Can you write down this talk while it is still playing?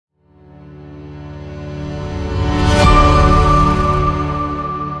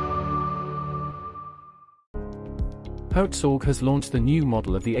HERZOG has launched the new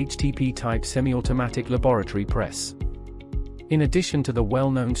model of the HTP-type semi-automatic laboratory press. In addition to the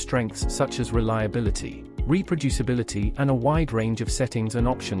well-known strengths such as reliability, reproducibility and a wide range of settings and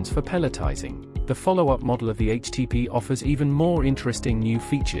options for pelletizing, the follow-up model of the HTP offers even more interesting new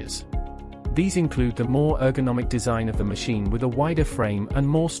features. These include the more ergonomic design of the machine with a wider frame and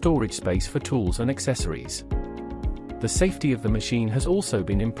more storage space for tools and accessories. The safety of the machine has also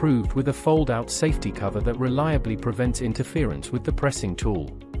been improved with a fold-out safety cover that reliably prevents interference with the pressing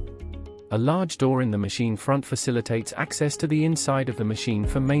tool. A large door in the machine front facilitates access to the inside of the machine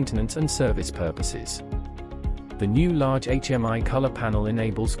for maintenance and service purposes. The new large HMI color panel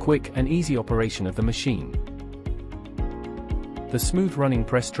enables quick and easy operation of the machine. The smooth-running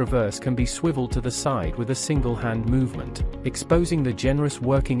press traverse can be swiveled to the side with a single-hand movement, exposing the generous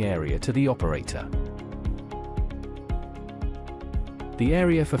working area to the operator. The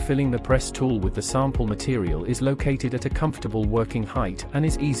area for filling the press tool with the sample material is located at a comfortable working height and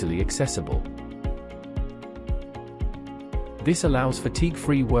is easily accessible. This allows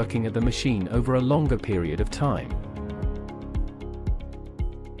fatigue-free working at the machine over a longer period of time.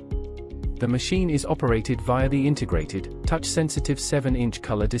 The machine is operated via the integrated, touch-sensitive 7-inch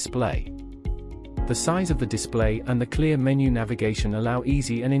color display. The size of the display and the clear menu navigation allow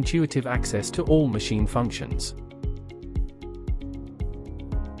easy and intuitive access to all machine functions.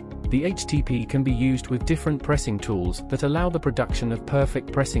 The HTP can be used with different pressing tools that allow the production of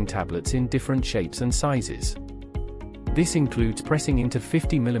perfect pressing tablets in different shapes and sizes. This includes pressing into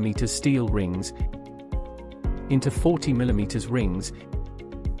 50mm steel rings, into 40mm rings,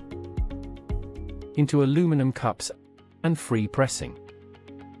 into aluminum cups, and free pressing.